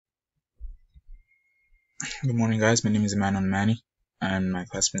Good morning, guys. My name is Emmanuel Manny, and my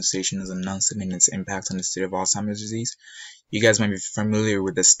class presentation is on non-study and its impact on the study of Alzheimer's disease. You guys might be familiar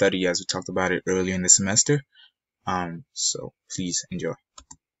with this study as we talked about it earlier in the semester. So please enjoy.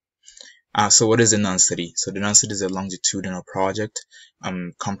 So what is a non-study? So the non-study is a longitudinal project,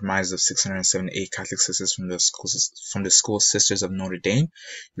 comprised of 678 Catholic sisters from the School Sisters of Notre Dame.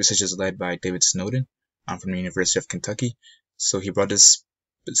 Research is led by David Snowden, from the University of Kentucky. So he brought this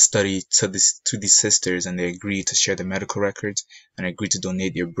study to these sisters, and they agreed to share the medical records and agreed to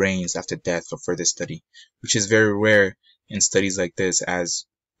donate their brains after death for further study, which is very rare in studies like this, as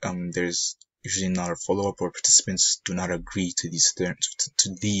there's usually not a follow-up, or participants do not agree to these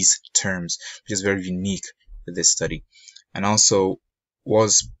terms, which is very unique to this study. And also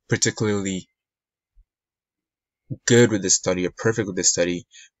was particularly good with this study, or perfect with this study,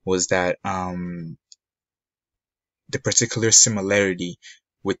 was that the particular similarity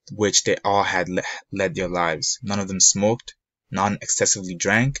with which they all had led their lives. None of them smoked, none excessively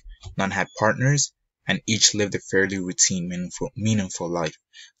drank, none had partners, and each lived a fairly routine, meaningful life.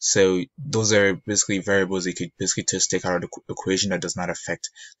 So those are basically variables you could basically just take out of the equation that does not affect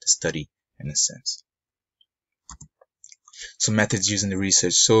the study in a sense. So methods used in the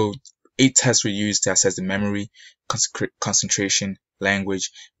research. So 8 tests were used to assess the memory, concentration, language,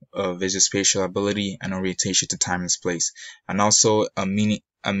 visuospatial ability, and orientation to time and space. And also a mini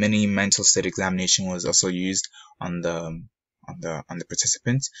mental state examination was also used on the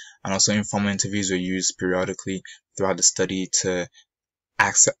participants, and also informal interviews were used periodically throughout the study to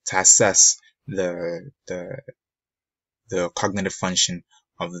assess the cognitive function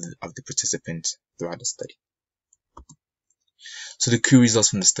of the participants throughout the study. So the key results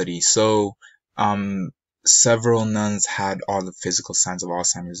from the study. So several nuns had all the physical signs of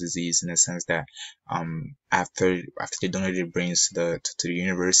Alzheimer's disease, in the sense that after they donated their brains to the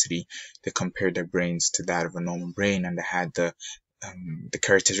university, they compared their brains to that of a normal brain, and they had the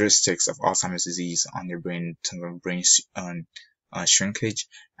characteristics of Alzheimer's disease on their brain, in terms of brain shrinkage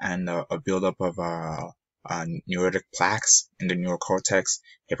and a buildup of neurotic plaques in the neurocortex,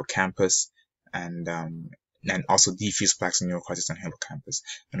 hippocampus, and also diffuse plaques in neurocortex and hippocampus,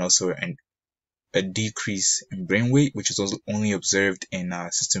 and also a decrease in brain weight, which is also only observed in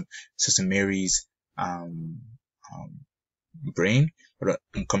Sister Mary's brain, but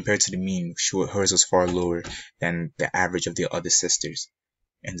compared to the mean, hers was far lower than the average of the other sisters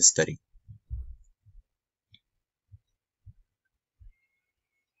in the study.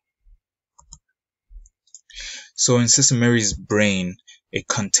 So in Sister Mary's brain, it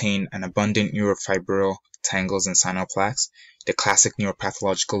contained an abundant neurofibril tangles and synapse plaques, the classic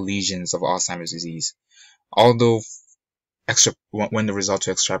neuropathological lesions of Alzheimer's disease. Although when the results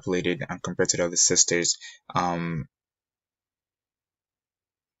were extrapolated and compared to the other sisters, when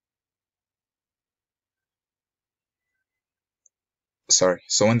the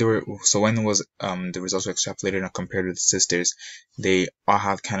results were extrapolated and compared with the sisters, they all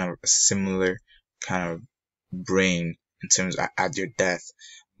have kind of a similar kind of brain in terms of at their death,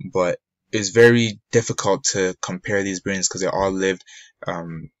 but it's very difficult to compare these brains because they all lived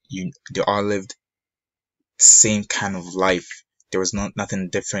the same kind of life. There was nothing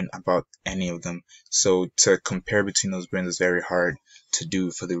different about any of them, so to compare between those brains is very hard to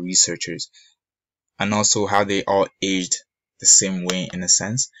do for the researchers. And also how they all aged the same way, in a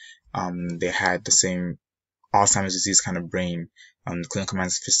sense. They had the same Alzheimer's disease kind of brain. The clinical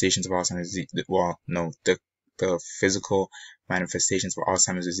manifestations of Alzheimer's disease, the physical manifestations for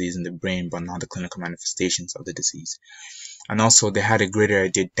Alzheimer's disease in the brain, but not the clinical manifestations of the disease. And also they had a greater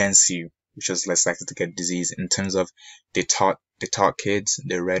idea density, which was less likely to get disease, in terms of they taught kids,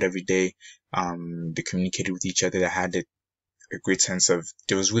 they read every day, they communicated with each other, they had a great sense of,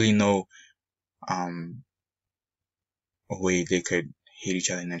 there was really no way they could hate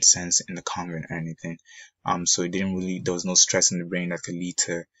each other in that sense in the convent or anything. So it didn't really, there was no stress in the brain that could lead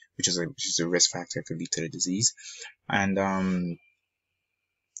to, which is a risk factor that could lead to the disease. And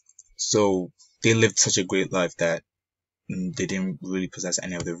so they lived such a great life that they didn't really possess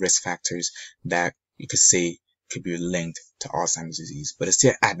any of the risk factors that you could say could be linked to Alzheimer's disease. But it's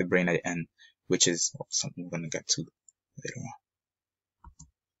still at the brain at the end, which is something we're going to get to later on.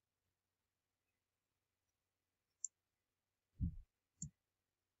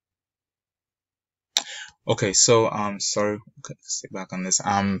 Okay, so sorry, let's stay back on this.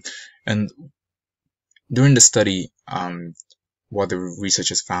 And during the study, what the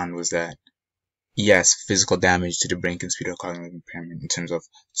researchers found was that yes, physical damage to the brain can speed up cognitive impairment in terms of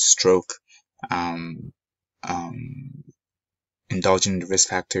stroke, indulging in the risk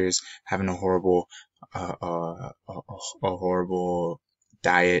factors, having a horrible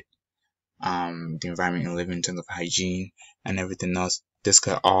diet, the environment you live in terms of hygiene and everything else. This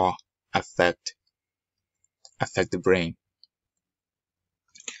could all affect the brain.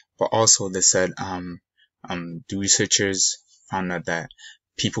 But also they said the researchers found out that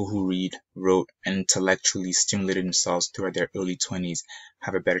people who wrote, and intellectually stimulated themselves throughout their early 20s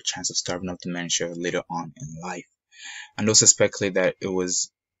have a better chance of starving of dementia later on in life. And also speculate that it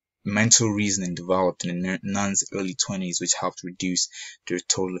was mental reasoning developed in the nuns' early 20s which helped reduce their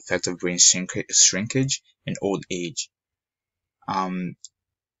total effect of brain shrinkage in old age.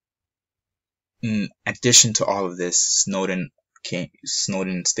 In addition to all of this, Snowden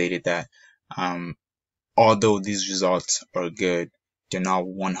stated that although these results are good, they're not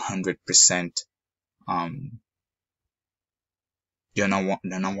 100% they're not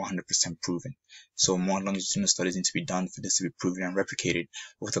 100% proven. So more longitudinal studies need to be done for this to be proven and replicated.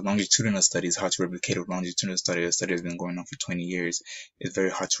 With the longitudinal studies, hard to replicate a longitudinal study. A study has been going on for 20 years. It's very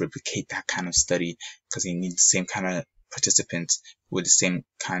hard to replicate that kind of study because you need the same kind of participants with the same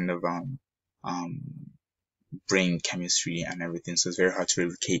kind of brain chemistry and everything. So it's very hard to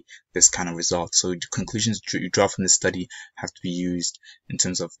replicate this kind of result. So the conclusions you draw from this study have to be used in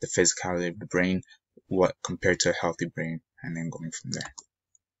terms of the physicality of the brain, what compared to a healthy brain, and then going from there.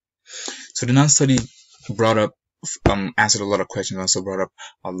 So the non-study brought up, answered a lot of questions, also brought up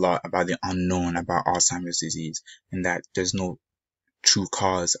a lot about the unknown about Alzheimer's disease, and that there's no true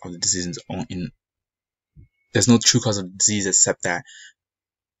cause of the disease there's no true cause of the disease except that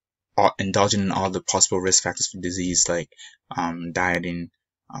indulging in all the possible risk factors for disease, like dieting,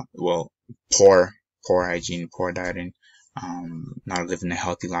 poor hygiene, poor dieting, not living a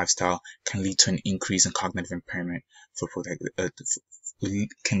healthy lifestyle, can lead to an increase in cognitive impairment for people that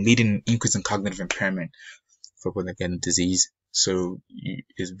get a disease. So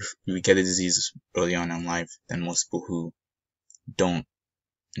you get a disease early on in life than most people who don't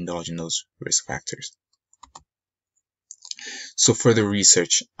indulge in those risk factors. So further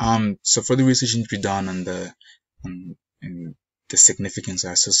research needs to be done on the significance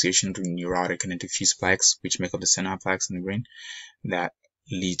or association between neurotic and diffuse plaques, which make up the senile plaques in the brain that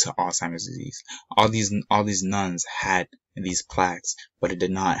lead to Alzheimer's disease. All these nuns had these plaques, but it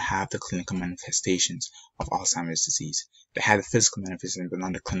did not have the clinical manifestations of Alzheimer's disease. They had the physical manifestations, but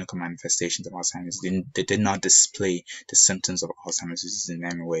not the clinical manifestations of Alzheimer's. They did not display the symptoms of Alzheimer's disease in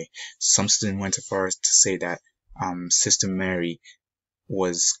any way. Some students went so far as to say that Sister Mary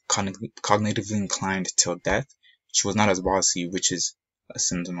was cognitively inclined till death. She was not as bossy, which is a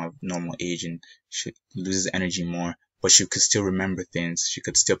symptom of normal aging. She loses energy more, but she could still remember things. She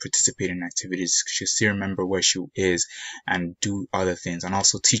could still participate in activities. She could still remember where she is and do other things, and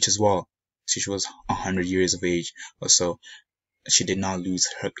also teach as well. She was 100 years of age or so. She did not lose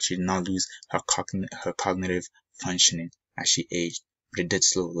her cognitive functioning as she aged, but it did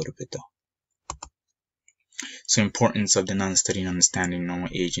slow a little bit though. So importance of the non-study and understanding normal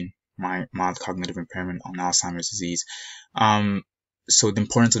aging, mild cognitive impairment on Alzheimer's disease. So the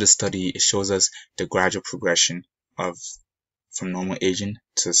importance of the study, it shows us the gradual progression from normal aging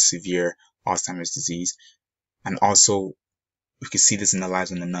to severe Alzheimer's disease. And also we can see this in the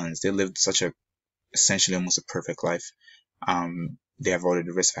lives of the nuns. They lived essentially almost a perfect life. They avoided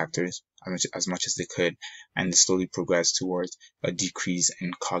the risk factors as much as they could, and they slowly progressed towards a decrease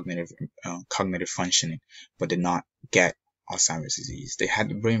in cognitive functioning, but did not get Alzheimer's disease. They had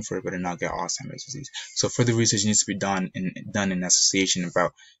the brain for it, but did not get Alzheimer's disease. So further research needs to be done in association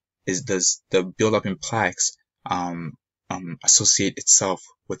about does the buildup in plaques associate itself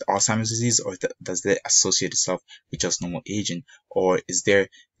with Alzheimer's disease, or does it associate itself with just normal aging, or is there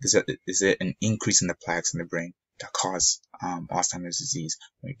an increase in the plaques in the brain that cause Alzheimer's disease,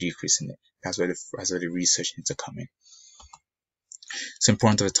 or a decrease in it? That's where the research needs to come in. It's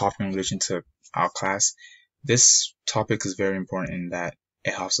important to the topic in relation to our class. This topic is very important in that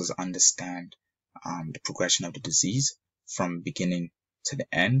it helps us understand the progression of the disease from beginning to the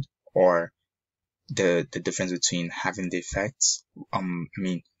end, or the difference between having the effects,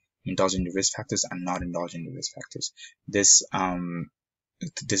 indulging the risk factors and not indulging the risk factors. This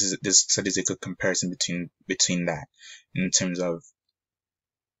study is a good comparison between that, in terms of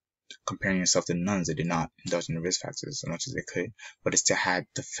comparing yourself to the nuns. They did not indulge in the risk factors as much as they could, but it still had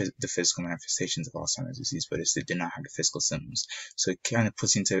the physical manifestations of Alzheimer's disease, but it still did not have the physical symptoms. So it kind of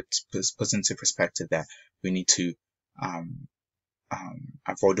puts into perspective that we need to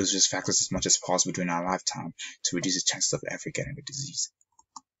avoid those risk factors as much as possible during our lifetime to reduce the chances of ever getting the disease.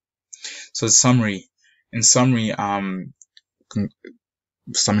 So in summary,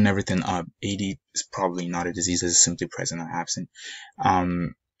 summing everything up, AD is probably not a disease that is simply present or absent.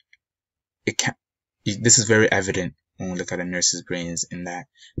 This is very evident when we look at a nurse's brains, in that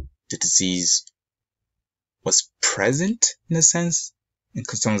the disease was present in a sense in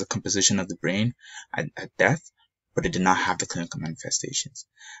terms of the composition of the brain at death, but it did not have the clinical manifestations.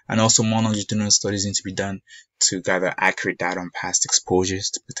 And also, more longitudinal studies need to be done to gather accurate data on past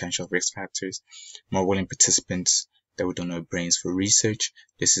exposures to potential risk factors, more willing participants that would donate brains for research.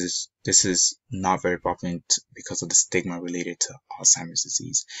 This is not very popular because of the stigma related to Alzheimer's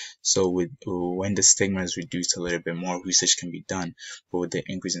disease. So when the stigma is reduced a little bit, more research can be done. But with the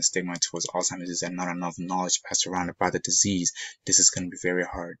increase in stigma towards Alzheimer's disease and not enough knowledge passed around about the disease, this is going to be very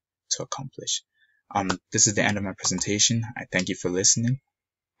hard to accomplish. This is the end of my presentation. I thank you for listening.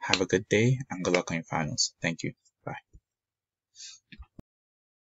 Have a good day and good luck on your finals. Thank you. Bye.